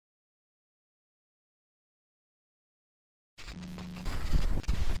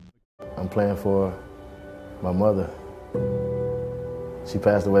I'm playing for my mother. She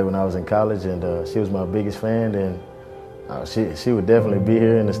passed away when I was in college, and she was my biggest fan, and she would definitely be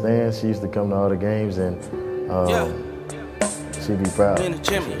here in the stands. She used to come to all the games, and she'd be proud.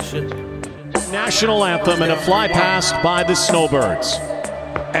 National anthem and a fly past by the Snowbirds.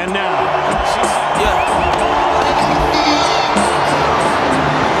 And now.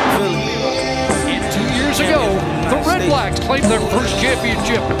 And 2 years ago, the Redblacks claimed their first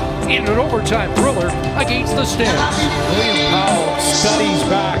championship in an overtime thriller against the Stamps. William Powell studies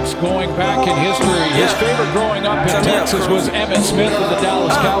backs, going back in history. His favorite growing up in Texas was Emmitt Smith of the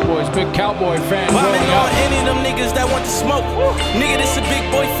Dallas Cowboys. Big Cowboy fan growing up. Any of them niggas that want to smoke. Nigga, this a big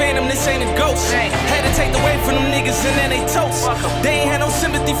boy phantom, this ain't a ghost. Had to take the weight from them niggas and then they toast. They ain't had no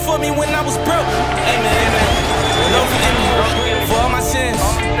sympathy for me when I was broke. Amen, amen. Lord forgive me for all my sins.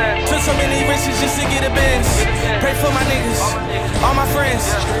 Took so many risks just to get a Benz. Pray for my niggas, all my friends.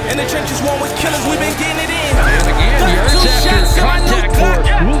 In the trenches, one with killers, we been getting it in. And again, yards after contact for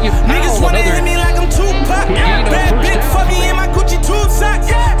William Powell. Niggas wanna hit me like I'm Tupac. Bad bitch, fuck me in my Gucci tube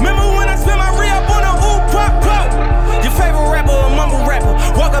socks. Remember when I spent my re-up on a ooh pop pop? Your favorite rapper, a mumble rapper.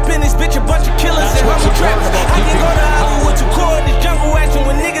 Walk up in this bitch, a bunch of killers and humble trappers. I can go to Hollywood to core in this jungle action.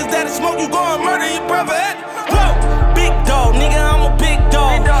 With niggas that'll smoke, you go and murder your brother. Whoa, big dog, nigga, I'm a big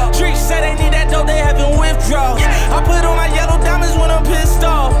dog. Trees say they need that dope, they having withdrawals. I put on my yellow diamonds when I'm pissed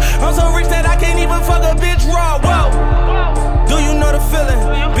off. I'm so rich that I can't even fuck a bitch raw. Whoa, do you know the feeling?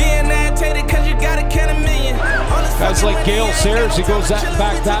 Being agitated cause you got a can of million. Guys like Gale Sayers, he goes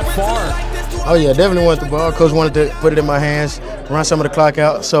back that far. Oh yeah, definitely wanted the ball. Coach wanted to put it in my hands, run some of the clock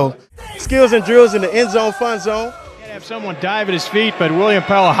out. So skills and drills in the end zone, fun zone. Have someone dive at his feet, but William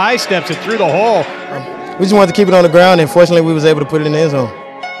Powell high steps it through the hole. We just wanted to keep it on the ground, and fortunately we was able to put it in the end zone.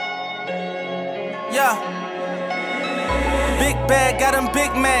 Yeah. Big bag, got him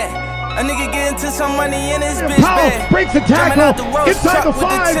big mad. A nigga get into some money in his bitch bag. Powell breaks the tackle, inside the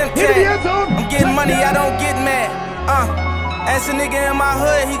 5, into the end zone. I'm getting money, I don't get mad. Ask a nigga in my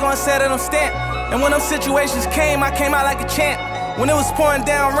hood, he gon' set it on stamp. And when those situations came, I came out like a champ. When it was pouring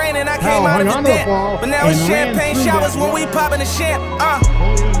down raining, I came out of the dent. But now it's champagne showers when we poppin' the champ.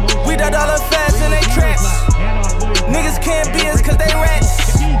 We the dollar fast and they traps. Niggas can't be us cause they rats.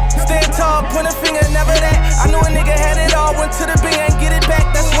 Stand tall, point a finger, never that. I knew a nigga had it all, went to the bank and get it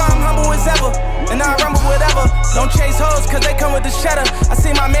back. That's why I'm humble as ever, and I rumble whatever. Don't chase hoes cause they come with the cheddar. I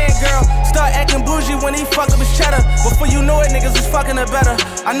see my man girl start acting bougie when he fucked up his cheddar. Before you knew it, niggas was fucking her better.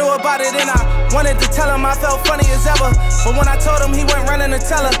 I knew about it and I wanted to tell him I felt funny as ever. But when I told him, he went running to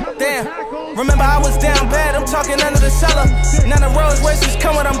tell her. Damn, remember I was down bad, I'm talking under the cellar. None of Rolls Royces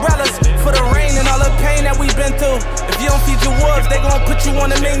come with umbrellas. For the rain and all the pain that we've been through. If you don't feed your wolves, they gon' put you on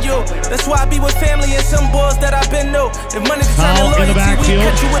the menu. That's why I be with family and some boys that I've been new. If money determines loyalty, we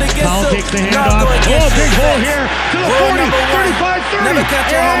catch you with a gift. Powell takes the handoff. Oh, big hole here to the 40, 35, 30. Never catch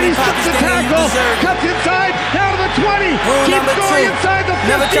your homie pockets thinking you deserve it. Cuts inside, down to the 20. Keeps going inside the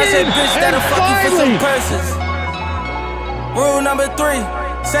 15. Never trust a bitch that'll fuck you for some purses. Rule number 3,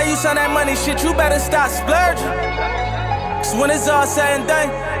 say you sell that money shit, you better stop splurging. Cause when it's all said and done,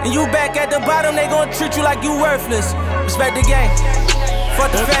 and you back at the bottom, they gon' treat you like you worthless. Respect the game,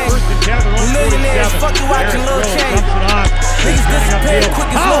 fuck the fame. You millionaires, fuck you watching Lil Chain. Niggas disappear quick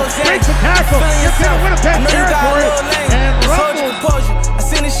as Lil Zane. Breaks the tackle, gets into Winnipeg territory, and rumbles. I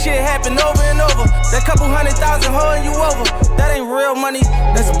seen this shit happen over and over. That couple 100,000 holding you over. That ain't real money,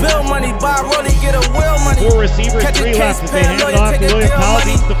 that's bill money. Buy a rollie, get a will money. 4 receivers, 3 left as they hand it off to William Powell.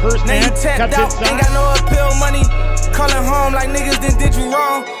 Beats the first man, cuts inside. Ain't got no appeal money. Calling home like niggas then did you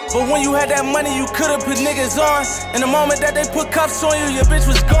wrong. But when you had that money, you could've put niggas on. And the moment that they put cuffs on you, your bitch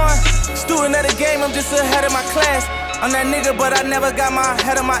was gone. Student of the game, I'm just ahead of my class. I'm that nigga, but I never got my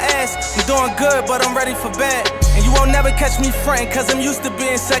head on my ass. I'm doing good, but I'm ready for bad. And you won't never catch me frontin', cause I'm used to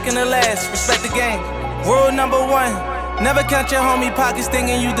being second to last. Respect the game. Rule number 1, never count your homie pockets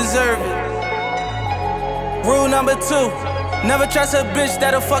thinking you deserve it. Rule number 2, never trust a bitch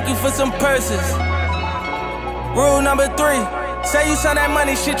that'll fuck you for some purses. Rule number 3, say you sell that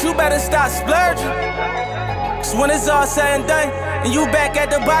money shit, you better stop splurging. Cause when it's all said and done, and you back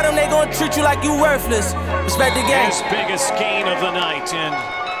at the bottom, they gon' treat you like you worthless. Respect the game. His biggest gain of the night, and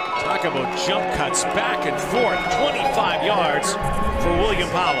talk about jump cuts back and forth, 25 yards for William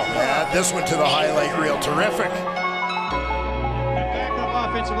Powell. Yeah, this one to the highlight reel, terrific.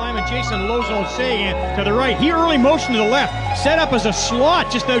 Offensive lineman Jason Lozo saying to the right. He early motion to the left, set up as a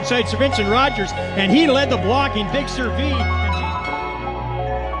slot just outside Sir Vincent Rogers, and he led the blocking. Big Sir V.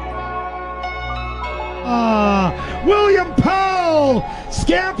 William Powell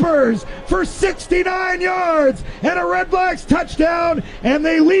scampers for 69 yards and a Redblacks touchdown, and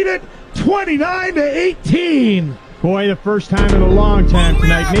they lead it 29-18. Boy, the first time in a long time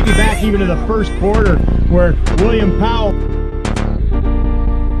tonight. Maybe back even to the first quarter where William Powell. Boom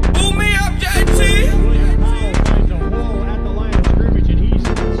me up, JT. William Powell finds a hole at the line of scrimmage, and he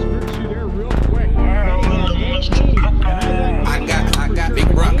skirts you there real quick. I got big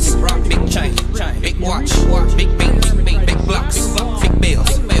rocks, big chain, big watch, big beans, big blocks, big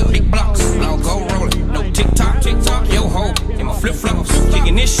bills, big blocks. I'll go rolling, no TikTok, yo ho, in my flip flops,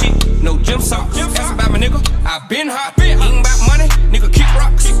 kicking this shit, no gym socks. Ask about my nigga, I've been hot, ain't about money, nigga kick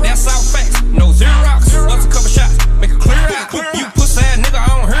rocks. That's all facts, no Xerox. Bust a couple shots, make a clear out. You pussy ass nigga, I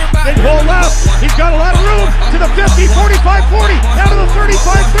don't hear about it. Big hole left. He's got a lot of room to the 50, 45, 40, down to the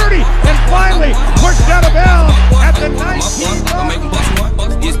 35, 30, and finally pushed out of bounds at the 19.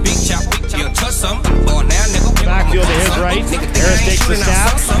 This big chop, you'll touch something. Or now, nigga. Backfield to his right. Harris takes the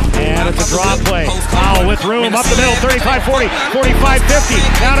snap, and it's a draw play. Powell with room up the middle, 35-40, 45-50,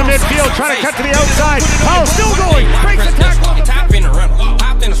 down to midfield, trying to cut to the outside. Powell still going, breaks the tackle. Top in the runner,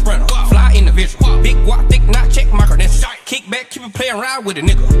 popped in the sprinter, fly in the visual. Big guap, thick, not check my credentials. Kick back, keep it playing around with a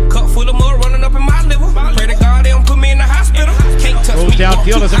nigga. Cup full of mud running up in my liver. Pray to God they don't put me in the hospital. Can't touch me. Goes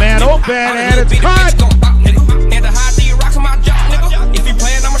downfield as a man open, and it's caught. And the high D rocks on my jock, nigga. If he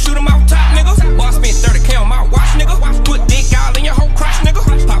playing, I'ma shoot him out top, nigga. Boss spent 30K on my watch, nigga. Put dick all in your whole crotch, nigga.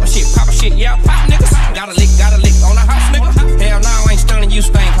 Pop a shit, yeah, pop, niggas. Got a lick on the house, nigga. Hell no, I ain't stunning you,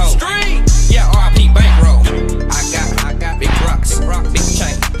 spank hoe. Street, yeah, RP bankroll. I got big rocks, big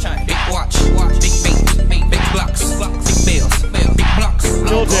chain, big watch, big beans, big blocks, big bills, big blocks.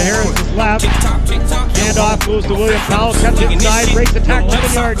 Still to Harris's left. Handoff goes to William Powell, cuts inside, breaks the tackle,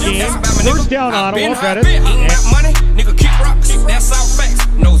 7-yard gain. First down, Ottawa, credit. Money, nigga kick rocks, that's all facts,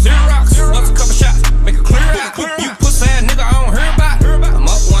 no Xerox. Bust a couple shots, make a clear out. You pussy ass nigga, I don't hear about it. I'm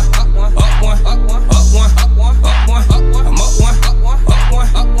up one, up one, up one, up one, up one, up one, up one, up one. I'm up one, up one, up one,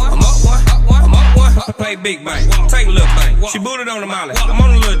 up one, I'm up one, up one, I'm up one. Play big bang, take a little bang. She booted on the molly, I'm on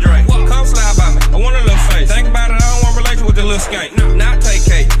a little drink. Come slide by me, I want a little face. Think about it, I don't want relation with the little skank. Not take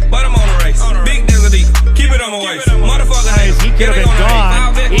cake, but I'm on a race. Big desert eagle, keep it on my waist. Motherfucker, hey, He could have been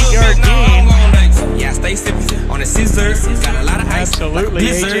gone. 8-yard gain. Yeah, stay sipping on the scissors. Got a lot of ice. Absolutely.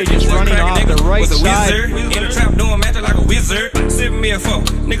 Like AJ just running off the right side. In the trap doing magic like a wizard. Sipping me a foe,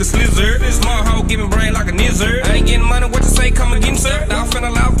 nigga slizzer. Small hoe giving brain like a nizzard. I ain't getting money, what you say, come again, sir. Now I'm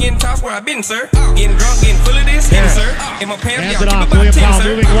finna loud, getting tossed where I been, sir. Getting drunk, getting full of this, sir. In my pants, hands it off. William Powell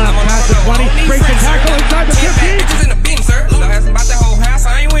moving left, past the 20, breaks the tackle inside the 15. Bitches in the bin, sir. So asking about that whole house,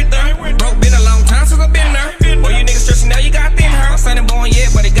 I ain't with there. Broke been a long time since I been there. Boy, you niggas stressing now, you got thin hair. My son ain't born yet,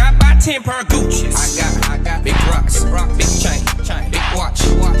 but it got about 10 per Gucci's. I got big rocks, big chain, big watch,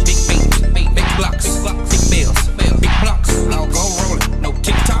 big beans, big blocks, big bills, big blocks. I'll go rolling, no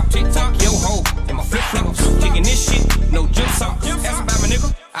TikTok, yo ho, in my flip flops, kicking this shit, no gym socks. Ask about my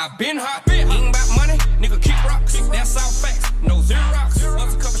nigga, I've been hot, ain't about money, nigga kick rocks, that's all facts, no Xerox.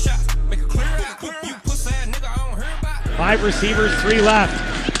 Bust a couple shots, make a clear out. You pussy ass nigga, I don't hear about it. 5 receivers, 3 left.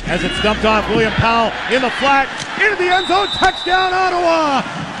 As it's dumped off, William Powell in the flat, into the end zone, touchdown Ottawa!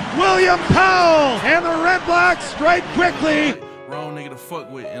 William Powell and the Redblacks strike quickly. Wrong nigga to fuck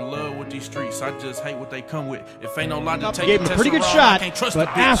with, in love with these streets. I just hate what they come with. If ain't no line to take, gave him a pretty good shot, but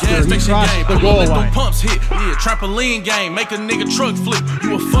after he crossed the goal goal line, line. pumps hit, yeah, trampoline game, make a nigga truck flip.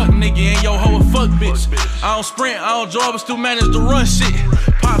 You a fuck nigga and yo ho a fuck bitch. I don't sprint, I don't jog, but still manage to run shit.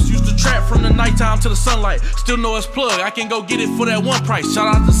 Pops used to trap from the nighttime to the sunlight. Still know it's plug, I can go get it for that one price.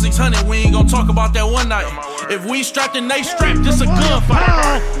 Shout out to 600, we ain't gonna talk about that one night. If we strapped and they strapped, this a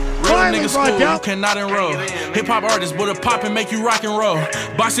gunfight. Real nigga school, you cannot enroll. Hip-hop artists, but a pop and make you rock and roll.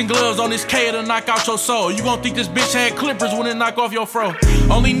 Boxing gloves on this K to knock out your soul. You gon' think this bitch had clippers when it knock off your fro.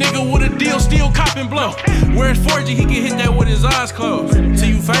 Only nigga with a deal, still cop and blow. Wearing 4G, he can hit that with his eyes closed. See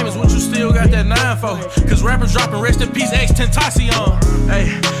you famous, what you still got that 9 for? Cause rappers dropping rest in peace, X-Tentacion.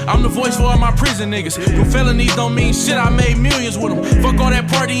 Hey, I'm the voice for all my prison niggas. But felonies don't mean shit, I made millions with them. Fuck all that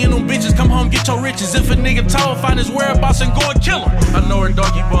party and them bitches, come home, get your riches. If a nigga tall, find his whereabouts and go and kill him. I know her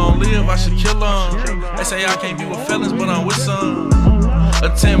doggy bone live, I should kill him. They say I can't be with felons, but I'm with some.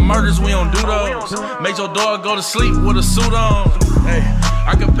 Attend murders, we don't do those. Make your dog go to sleep with a suit on. Hey,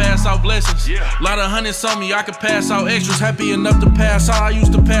 I could pass out blessings. Lot of hundreds on me, I could pass out extras. Happy enough to pass out, I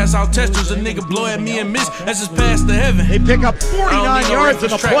used to pass out testers. A nigga blow at me and miss, that's just past the heaven. They pick up 49 yards in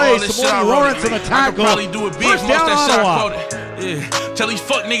the play, supporting Lawrence in the tackle. I could probably do it big, First down Ottawa. Yeah, tell these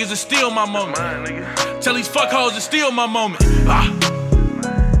fuck niggas to steal my moment. Tell these fuck hoes to steal my moment. Ah.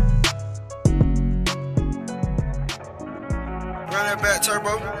 Run that back,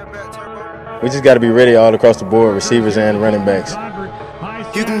 turbo. We just got to be ready all across the board, receivers and running backs. High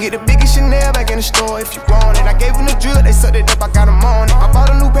You can get the biggest Chanel back in the store if you want it. I gave them the drill, they sucked it up, I got them on it. I bought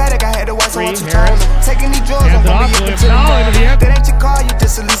a new paddock, I had to watch someone to tone it. Taking these drugs, I'm gonna be up until the morning. That ain't your car, you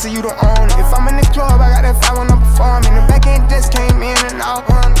just a Lisa, you don't own it. If I'm in the club, I got that 5 when I'm performing. The back end just came in and out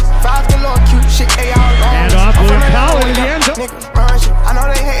on it. 5 galore, cute shit, they all wrong. And off William Powell in the end zone. Niggas run shit. I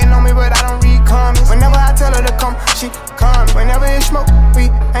know they hating on me, but I don't read comments. Whenever I tell her to come, she come. Whenever it's smoke, we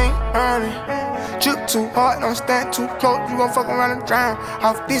ain't running. Drip too hard, don't stand too close. You gon' fuck around and drown.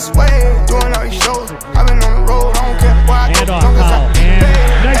 Off this way, doing all these shows. I've been on the road, I don't care where I go. And off Powell. And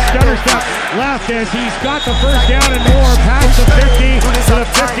nice stutter step left as he's got the first down and more past the 50 to the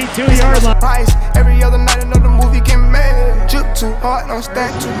 52-yard line. Every other night another movie get made. Drip too hard, don't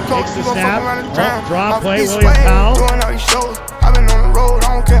stand too close. You gon' fuck around and drown. Draw Off play, this William way, Powell. doing all these shows. I've been on the road,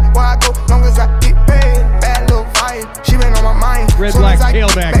 I don't care where I go, long as I get paid. Bad little vibe, she been on my mind. Redblacks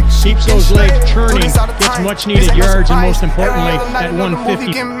tailback keeps those legs churning, gets much needed yards, and most importantly, at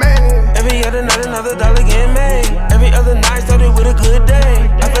 150. Every other night another dollar getting made. Every other night started with a good day.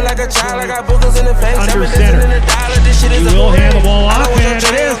 I feel like a child, I got boogers in the face. Under center. He will hand the ball off, and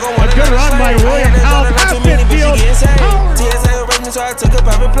it is a good run by William Powell past midfield. So I took a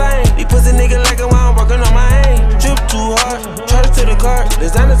private plane. These pussy niggas like it while I'm working on my aim. Drip too hard, charge to the car.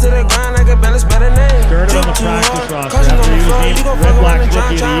 Designer to the grind, I can balance better name. Third on the practice roster after he was named Redblacks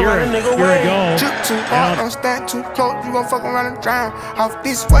Rookie of the Year a year ago. Drip too hard, don't stand too close. You gon' fuck around and drown. Off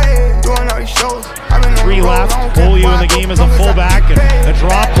this way, doing all these shows. I've been on 3 left. Polio in the game as a fullback, and a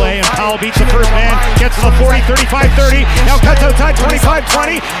draw play, and Powell beats the first man, gets to the 40, 35, 30. Now cuts outside 25,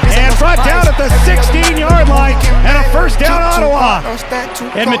 20, and brought down at the 16-yard line, and a first down Ottawa.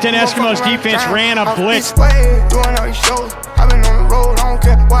 Edmonton Eskimos defense ran a blitz. Doing all these shows. I've been on the road, I don't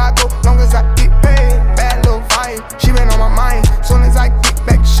care where I go, long as I get paid. Bad little vibe, she been on my mind. Soon as I get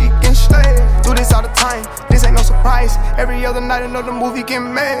back, she can slay. Do this all the time, this ain't no surprise. Every other night another movie get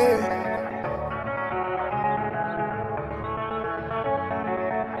made.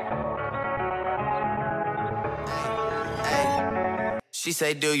 She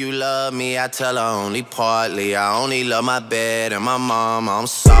say, do you love me? I tell her only partly. I only love my bed and my mom, I'm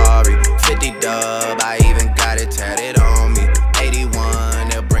sorry. 50 dub, I even got it tatted on me. 81,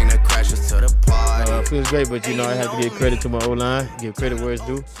 they'll bring the crashers to the party. Feels great, but you know, I have to give credit to my O-line, give credit where it's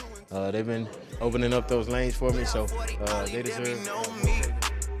due. They've been opening up those lanes for me, so they deserve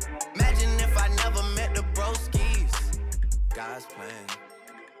Imagine if I never met the broskies. God's plan.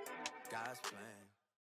 God's plan.